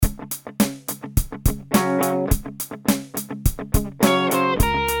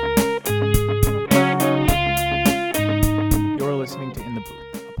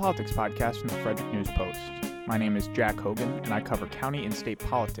politics podcast from the Frederick News Post. My name is Jack Hogan, and I cover county and state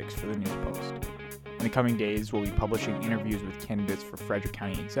politics for the News Post. In the coming days, we'll be publishing interviews with candidates for Frederick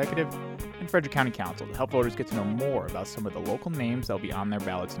County Executive and Frederick County Council to help voters get to know more about some of the local names that will be on their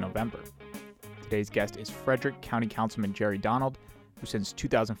ballots in November. Today's guest is Frederick County Councilman Jerry Donald, who since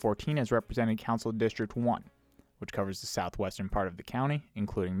 2014 has represented Council District 1, which covers the southwestern part of the county,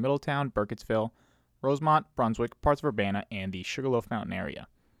 including Middletown, Burkittsville, Rosemont, Brunswick, parts of Urbana, and the Sugarloaf Mountain area.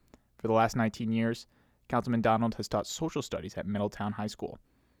 For the last 19 years, Councilman Donald has taught social studies at Middletown High School.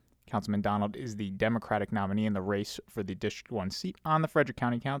 Councilman Donald is the Democratic nominee in the race for the District 1 seat on the Frederick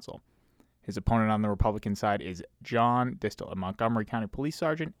County Council. His opponent on the Republican side is John Distel, a Montgomery County police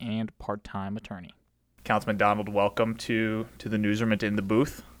sergeant and part-time attorney. Councilman Donald, welcome to the newsroom and in the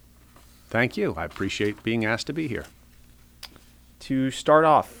booth. Thank you. I appreciate being asked to be here. To start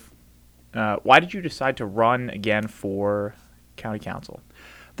off, why did you decide to run again for county council?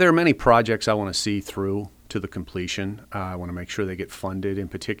 There are many projects I want to see through to the completion. I want to make sure they get funded. In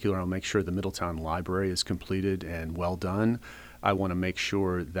particular, I'll make sure the Middletown Library is completed and well done. I want to make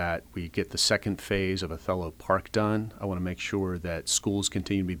sure that we get the second phase of Othello Park done. I want to make sure that schools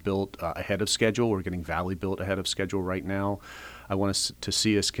continue to be built ahead of schedule. We're getting Valley built ahead of schedule right now. I want us to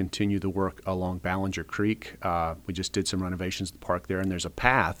see us continue the work along Ballinger Creek. We just did some renovations to the park there, and there's a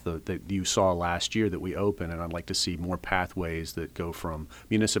path that you saw last year that we opened, and I'd like to see more pathways that go from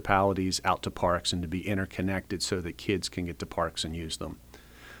municipalities out to parks and to be interconnected so that kids can get to parks and use them.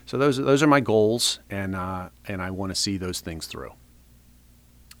 So those are my goals, and I want to see those things through.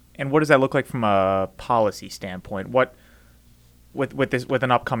 And what does that look like from a policy standpoint? What with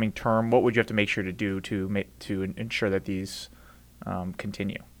an upcoming term, what would you have to make sure to do to ensure that these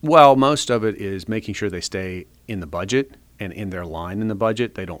continue? Well, most of it is making sure they stay in the budget and in their line in the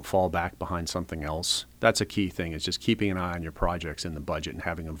budget. They don't fall back behind something else. That's a key thing, is just keeping an eye on your projects in the budget and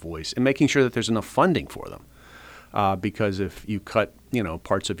having a voice and making sure that there's enough funding for them. Because if you cut,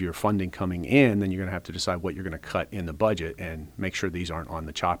 parts of your funding coming in, then you're going to have to decide what you're going to cut in the budget and make sure these aren't on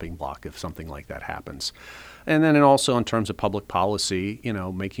the chopping block if something like that happens. And then also in terms of public policy,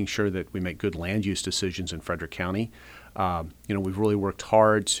 making sure that we make good land use decisions in Frederick County. We've really worked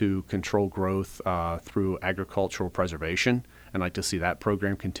hard to control growth through agricultural preservation. I'd like to see that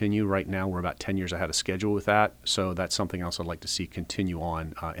program continue. Right now, we're about 10 years ahead of schedule with that. So that's something else I'd like to see continue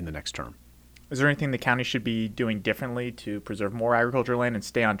on in the next term. Is there anything the county should be doing differently to preserve more agricultural land and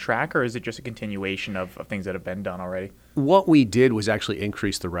stay on track, or is it just a continuation of things that have been done already? What we did was actually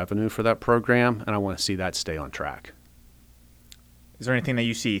increase the revenue for that program, and I want to see that stay on track. Is there anything that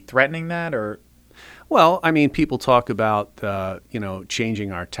you see threatening that, or? Well, people talk about,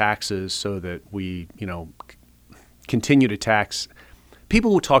 changing our taxes so that we, continue to tax.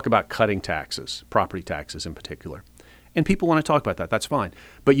 People will talk about cutting taxes, property taxes in particular. And people want to talk about that. That's fine.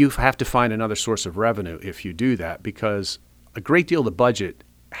 But you have to find another source of revenue if you do that, because a great deal of the budget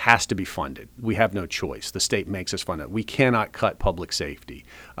has to be funded. We have no choice. The state makes us fund it. We cannot cut public safety.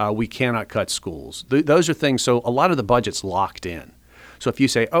 We cannot cut schools. Those are things. So a lot of the budget's locked in. So if you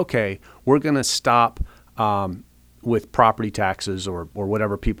say, okay, we're going to stop with property taxes or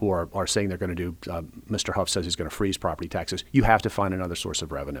whatever people are saying they're going to do, Mr. Huff says he's going to freeze property taxes, you have to find another source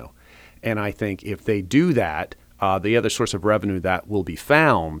of revenue. And I think if they do that, the other source of revenue that will be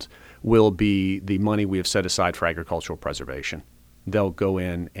found will be the money we have set aside for agricultural preservation. They'll go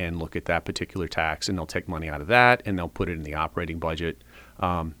in and look at that particular tax, and they'll take money out of that, and they'll put it in the operating budget.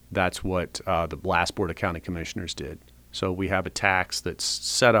 That's what the last Board of County Commissioners did. So we have a tax that's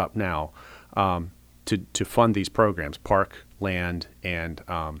set up now to fund these programs, park, land, and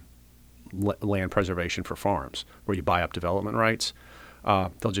land preservation for farms, where you buy up development rights.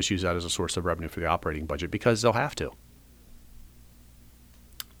 They'll just use that as a source of revenue for the operating budget because they'll have to.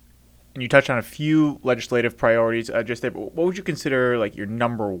 And you touched on a few legislative priorities just there, but what would you consider like your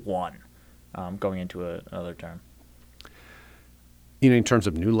number one going into another term? In terms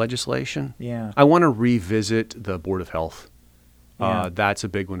of new legislation? Yeah. I want to revisit the Board of Health. Yeah. That's a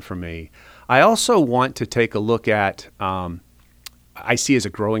big one for me. I also want to take a look at, I see as a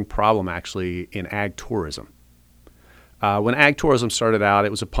growing problem actually in ag tourism. When ag tourism started out,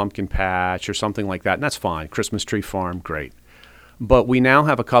 it was a pumpkin patch or something like that, and that's fine. Christmas tree farm, great. But we now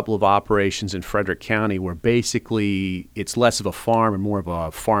have a couple of operations in Frederick County where basically it's less of a farm and more of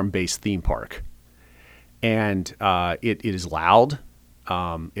a farm-based theme park. And it is loud.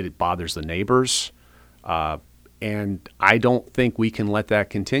 It bothers the neighbors. And I don't think we can let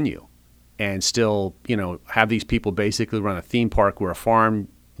that continue and still, have these people basically run a theme park where a farm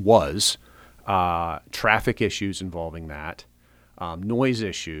was. Traffic issues involving that, noise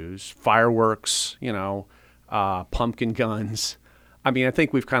issues, fireworks, pumpkin guns. I mean, I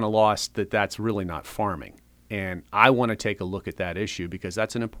think we've kind of lost that that's really not farming. And I want to take a look at that issue because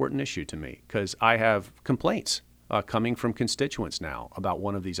that's an important issue to me because I have complaints coming from constituents now about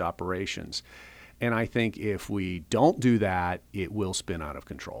one of these operations. And I think if we don't do that, it will spin out of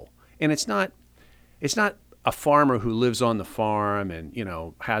control. And it's not a farmer who lives on the farm and,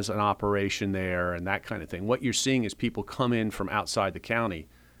 has an operation there and that kind of thing. What you're seeing is people come in from outside the county,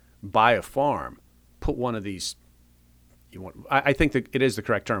 buy a farm, put one of these, I think that it is the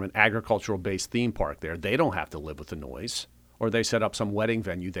correct term, an agricultural-based theme park there. They don't have to live with the noise. Or they set up some wedding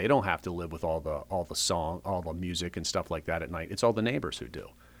venue. They don't have to live with all the song, all the music and stuff like that at night. It's all the neighbors who do.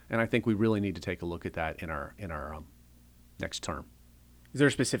 And I think we really need to take a look at that in our next term. Is there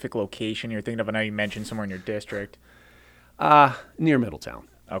a specific location you're thinking of? I know you mentioned somewhere in your district. Near Middletown.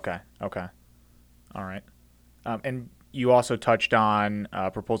 Okay. All right. And you also touched on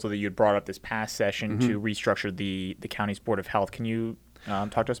a proposal that you had brought up this past session to restructure the county's Board of Health. Can you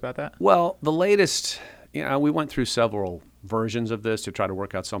talk to us about that? Well, the latest, we went through several versions of this to try to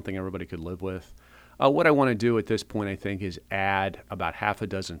work out something everybody could live with. What I want to do at this point, I think, is add about half a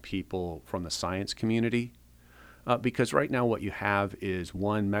dozen people from the science community. Because right now what you have is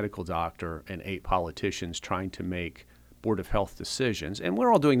one medical doctor and 8 politicians trying to make Board of Health decisions. And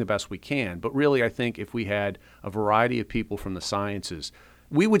we're all doing the best we can. But really, I think if we had a variety of people from the sciences,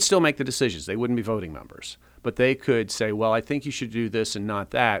 we would still make the decisions. They wouldn't be voting members. But they could say, well, I think you should do this and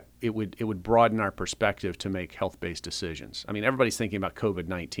not that. It would broaden our perspective to make health-based decisions. I mean, everybody's thinking about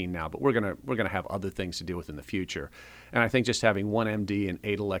COVID-19 now, but we're gonna have other things to deal with in the future. And I think just having one MD and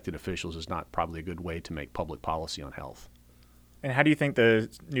 8 elected officials is not probably a good way to make public policy on health. And how do you think the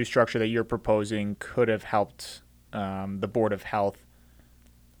new structure that you're proposing could have helped the Board of Health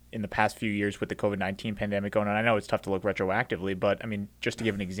in the past few years with the COVID-19 pandemic going on? I know it's tough to look retroactively, but I mean, just to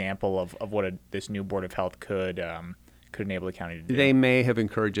give an example of what this new Board of Health could enable the county to do. They may have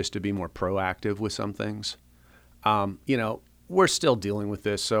encouraged us to be more proactive with some things. We're still dealing with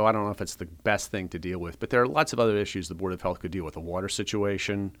this, so I don't know if it's the best thing to deal with, but there are lots of other issues the Board of Health could deal with: a water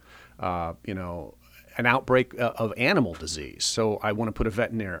situation, an outbreak of animal disease. So I want to put a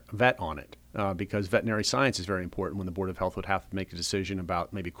vet on it. Because veterinary science is very important when the Board of Health would have to make a decision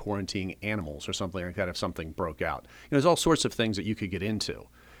about maybe quarantining animals or something like that if something broke out. There's all sorts of things that you could get into.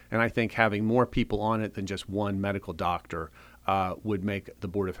 And I think having more people on it than just one medical doctor would make the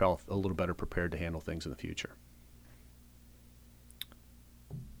Board of Health a little better prepared to handle things in the future.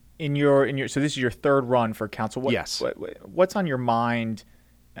 So this is your third run for council. Yes. What's on your mind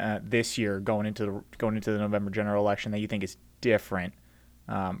this year going into the November general election that you think is different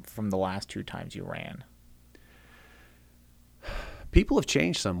from the last 2 times you ran? People have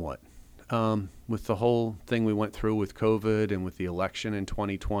changed somewhat. With the whole thing we went through with COVID and with the election in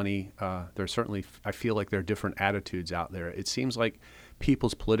 2020, there's certainly, I feel like there are different attitudes out there. It seems like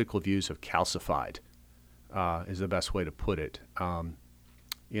people's political views have calcified, is the best way to put it.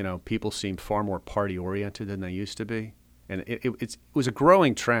 People seem far more party-oriented than they used to be. And it was a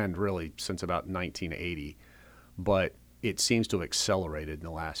growing trend, really, since about 1980. But it seems to have accelerated in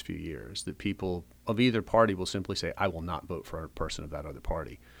the last few years, that people of either party will simply say, I will not vote for a person of that other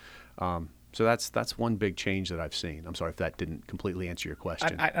party. So that's one big change that I've seen. I'm sorry if that didn't completely answer your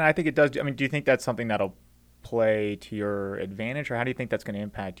question. I think it does. I mean, do you think that's something that'll play to your advantage, or how do you think that's going to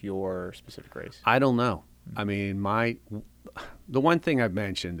impact your specific race? I don't know. I mean, the one thing I've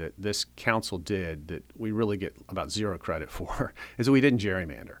mentioned that this council did that we really get about zero credit for is that we didn't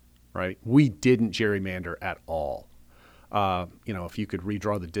gerrymander, right? We didn't gerrymander at all. If you could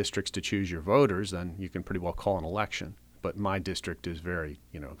redraw the districts to choose your voters, then you can pretty well call an election. But my district is very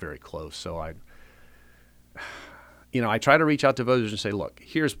close. So I try to reach out to voters and say, look,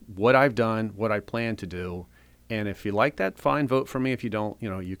 here's what I've done, what I plan to do. And if you like that, fine, vote for me. If you don't,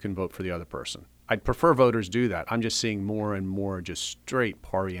 you can vote for the other person. I'd prefer voters do that. I'm just seeing more and more just straight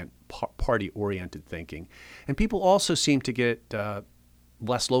party-oriented thinking. And people also seem to get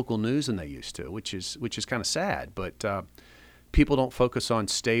less local news than they used to, which is kind of sad. But people don't focus on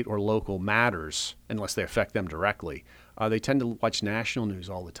state or local matters unless they affect them directly. They tend to watch national news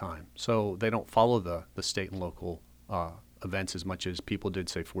all the time, so they don't follow the state and local events as much as people did,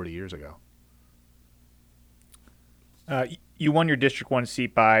 say, 40 years ago. You won your District 1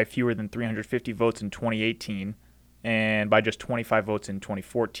 seat by fewer than 350 votes in 2018 and by just 25 votes in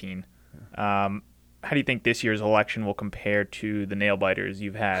 2014. How do you think this year's election will compare to the nail-biters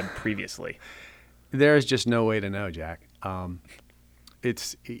you've had previously? There's just no way to know, Jack.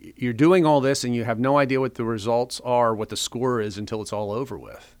 You're doing all this and you have no idea what the results are, what the score is until it's all over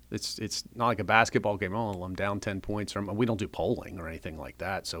with. It's not like a basketball game. Oh, I'm down 10 points. We don't do polling or anything like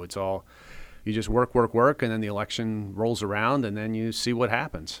that. So it's all You just work, work, work, and then the election rolls around, and then you see what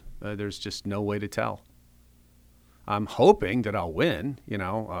happens. There's just no way to tell. I'm hoping that I'll win.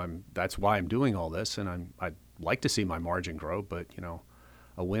 That's why I'm doing all this, and I'd like to see my margin grow. But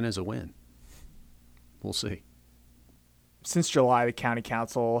a win is a win. We'll see. Since July, the County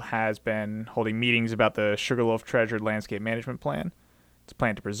Council has been holding meetings about the Sugarloaf Treasure Landscape Management Plan. It's a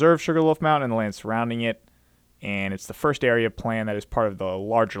plan to preserve Sugarloaf Mountain and the land surrounding it, and it's the first area plan that is part of the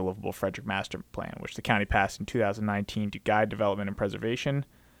larger Livable Frederick Master Plan, which the county passed in 2019 to guide development and preservation.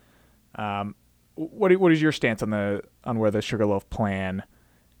 What is your stance on where the Sugarloaf Plan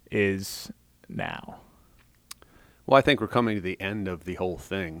is now? Well, I think we're coming to the end of the whole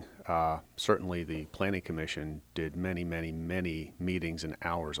thing. Certainly the Planning Commission did many, many, many meetings and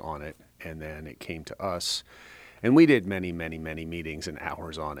hours on it, and then it came to us, and we did many, many, many meetings and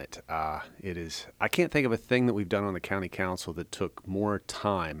hours on it. I can't think of a thing that we've done on the County Council that took more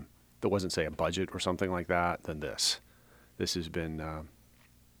time, that wasn't, say, a budget or something like that, than this. This has been a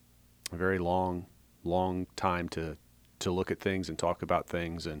very long time to look at things and talk about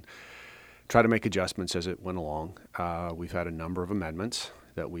things and try to make adjustments as it went along. We've had a number of amendments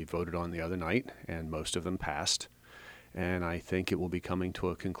that we voted on the other night, and most of them passed. And I think it will be coming to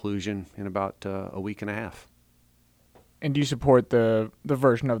a conclusion in about a week and a half. And do you support the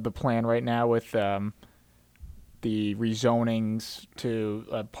version of the plan right now with the rezonings to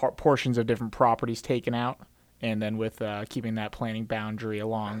portions of different properties taken out, and then with keeping that planning boundary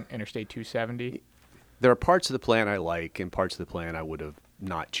along Interstate 270? There are parts of the plan I like, and parts of the plan I would have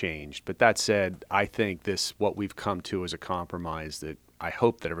not changed. But that said, I think what we've come to is a compromise that I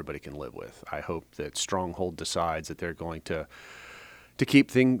hope that everybody can live with. I hope that Stronghold decides that they're going to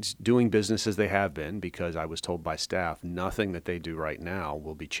keep things doing business as they have been, because I was told by staff nothing that they do right now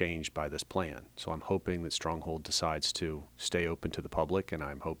will be changed by this plan. So I'm hoping that Stronghold decides to stay open to the public, and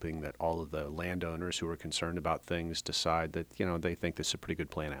I'm hoping that all of the landowners who are concerned about things decide that they think this is a pretty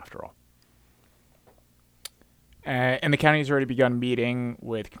good plan after all. And the county has already begun meeting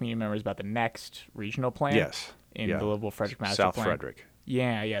with community members about the next regional plan. Yes. The Livable Frederick Master South Plan. Frederick.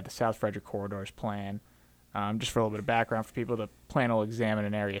 Yeah, the South Frederick Corridors Plan. Just for a little bit of background for people, the plan will examine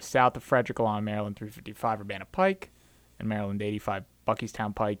an area south of Frederick along Maryland 355 Urbana Pike and Maryland 85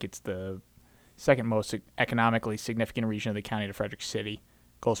 Buckystown Pike. It's the second most economically significant region of the county to Frederick City.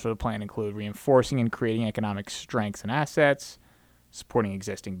 Goals for the plan include reinforcing and creating economic strengths and assets, supporting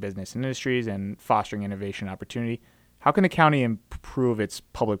existing business and industries, and fostering innovation and opportunity. How can the county improve its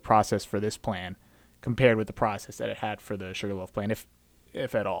public process for this plan compared with the process that it had for the Sugarloaf Plan,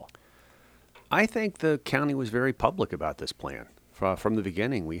 if at all? I think the county was very public about this plan. From the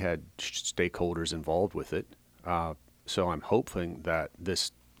beginning, we had stakeholders involved with it. So I'm hoping that the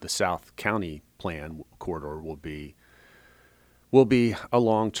South County Plan corridor will be a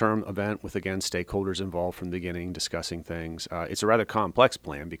long-term event with, again, stakeholders involved from the beginning, discussing things. It's a rather complex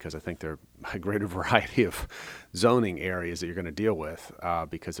plan because I think there are a greater variety of zoning areas that you're going to deal with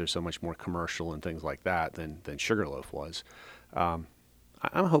because there's so much more commercial and things like that than Sugarloaf was.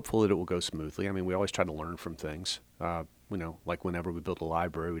 I'm hopeful that it will go smoothly. I mean, we always try to learn from things. Like whenever we build a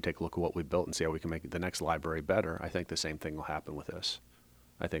library, we take a look at what we built and see how we can make the next library better. I think the same thing will happen with this.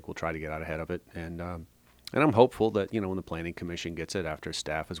 I think we'll try to get out ahead of it, and I'm hopeful that when the Planning Commission gets it, after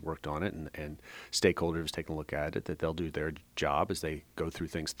staff has worked on it and stakeholders have taken a look at it, that they'll do their job as they go through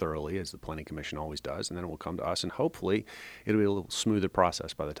things thoroughly, as the Planning Commission always does, and then it will come to us, and hopefully it'll be a little smoother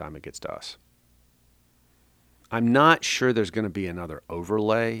process by the time it gets to us. I'm not sure there's going to be another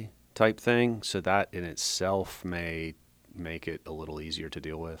overlay type thing, so that in itself may make it a little easier to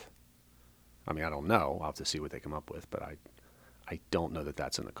deal with. I mean, I don't know. I'll have to see what they come up with, but I don't know that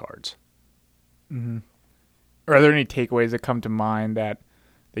that's in the cards. Mm-hmm. Are there any takeaways that come to mind that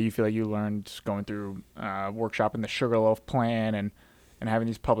you feel like you learned going through workshopping the Sugarloaf Plan and having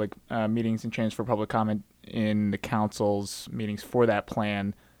these public meetings and changes for public comment in the council's meetings for that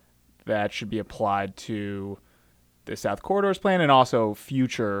plan that should be applied to the South Corridors Plan and also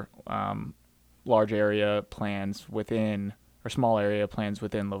future large area plans within, or small area plans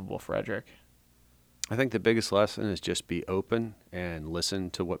within Livable Frederick? I think the biggest lesson is just be open and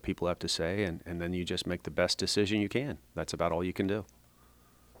listen to what people have to say, and then you just make the best decision you can. That's about all you can do.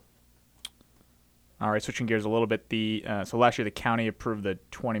 All right, switching gears a little bit. So last year the county approved the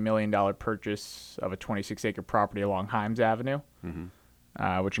 $20 million purchase of a 26-acre property along Himes Avenue,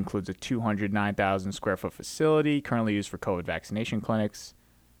 which includes a 209,000 square foot facility currently used for COVID vaccination clinics.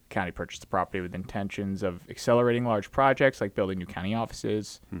 The county purchased the property with intentions of accelerating large projects like building new county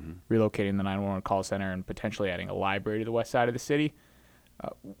offices, relocating the 911 call center, and potentially adding a library to the west side of the city.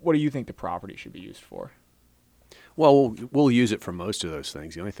 What do you think the property should be used for? Well, we'll use it for most of those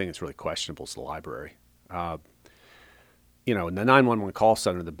things. The only thing that's really questionable is the library. In the 911 call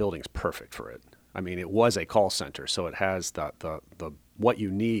center, the building's perfect for it. I mean, it was a call center, so it has the what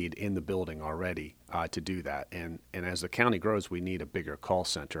you need in the building already to do that. And as the county grows, we need a bigger call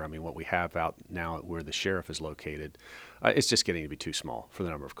center. I mean, what we have out now where the sheriff is located, it's just getting to be too small for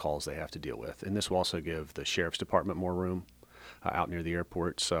the number of calls they have to deal with. And this will also give the sheriff's department more room out near the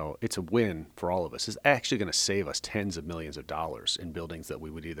airport. So it's a win for all of us. It's actually going to save us tens of millions of dollars in buildings that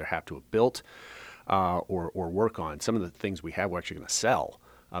we would either have to have built or work on. Some of the things we have we're actually going to sell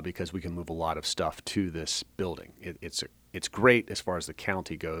because we can move a lot of stuff to this building. It's great as far as the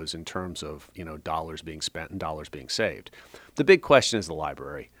county goes in terms of dollars being spent and dollars being saved. The big question is the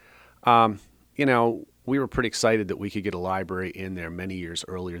library. We were pretty excited that we could get a library in there many years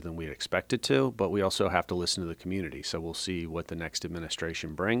earlier than we had expected to, but we also have to listen to the community. So we'll see what the next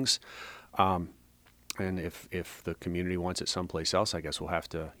administration brings. And if the community wants it someplace else, I guess we'll have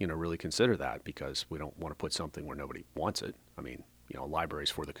to really consider that, because we don't want to put something where nobody wants it. I mean,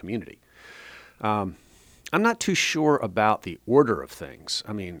 libraries for the community. I'm not too sure about the order of things.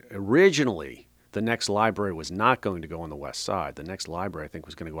 I mean, originally, the next library was not going to go on the west side. The next library, I think,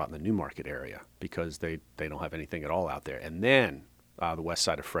 was going to go out in the Newmarket area because they don't have anything at all out there. And then the west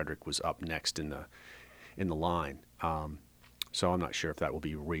side of Frederick was up next in the line. So I'm not sure if that will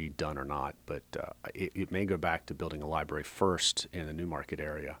be redone or not, but it may go back to building a library first in the Newmarket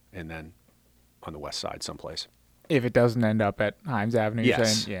area and then on the west side someplace. If it doesn't end up at Himes Avenue,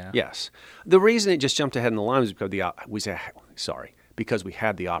 yes, saying? Yeah. Yes. The reason it just jumped ahead in the line was because because we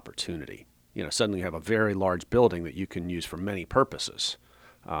had the opportunity. Suddenly you have a very large building that you can use for many purposes.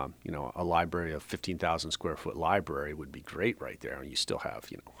 A library of 15,000 square foot library would be great right there. And you still have,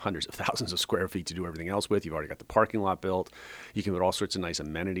 hundreds of thousands of square feet to do everything else with. You've already got the parking lot built. You can put all sorts of nice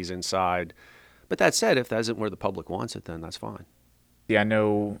amenities inside. But that said, if that isn't where the public wants it, then that's fine. Yeah, I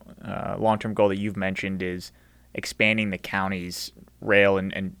know long-term goal that you've mentioned is expanding the county's rail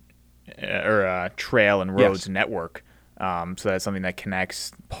and trail and roads network. So that's something that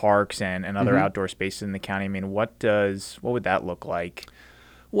connects parks and other outdoor spaces in the county. I mean, what would that look like?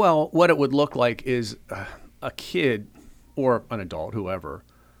 Well, what it would look like is a kid or an adult, whoever,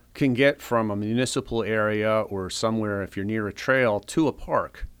 can get from a municipal area or somewhere, if you're near a trail, to a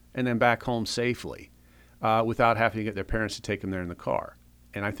park and then back home safely without having to get their parents to take them there in the car.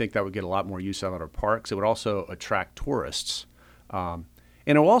 And I think that would get a lot more use out of our parks. It would also attract tourists. And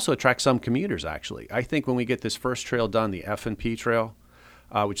it will also attract some commuters, actually. I think when we get this first trail done, the F&P Trail,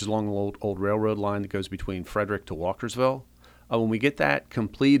 which is along the old railroad line that goes between Frederick to Walkersville, when we get that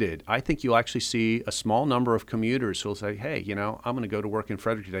completed, I think you'll actually see a small number of commuters who will say, hey, I'm going to go to work in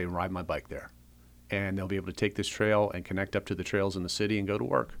Frederick today and ride my bike there. And they'll be able to take this trail and connect up to the trails in the city and go to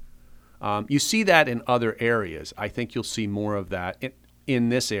work. You see that in other areas. I think you'll see more of that in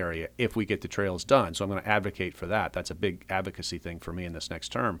this area if we get the trails done. So I'm going to advocate for that. That's a big advocacy thing for me in this next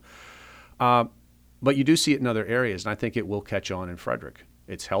term. But you do see it in other areas, and I think it will catch on in Frederick.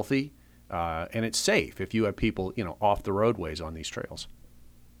 It's healthy, and it's safe if you have people, off the roadways on these trails.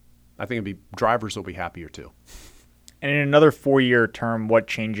 I think drivers will be happier too. And in another 4-year term, what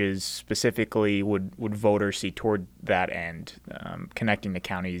changes specifically would voters see toward that end, connecting the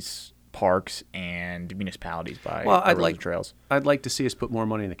county's parks and municipalities by roads and trails? I'd like to see us put more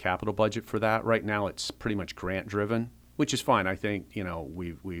money in the capital budget for that. Right now, it's pretty much grant driven, which is fine. I think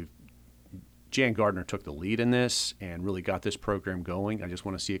Jan Gardner took the lead in this and really got this program going. I just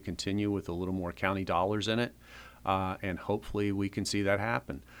want to see it continue with a little more county dollars in it, and hopefully we can see that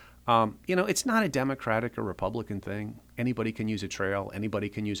happen. It's not a Democratic or Republican thing. Anybody can use a trail. Anybody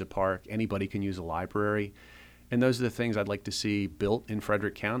can use a park. Anybody can use a library. And those are the things I'd like to see built in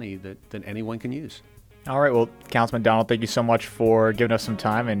Frederick County that anyone can use. All right. Well, Councilman Donald, thank you so much for giving us some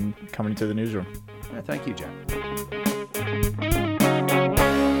time and coming into the newsroom. Thank you, Jack.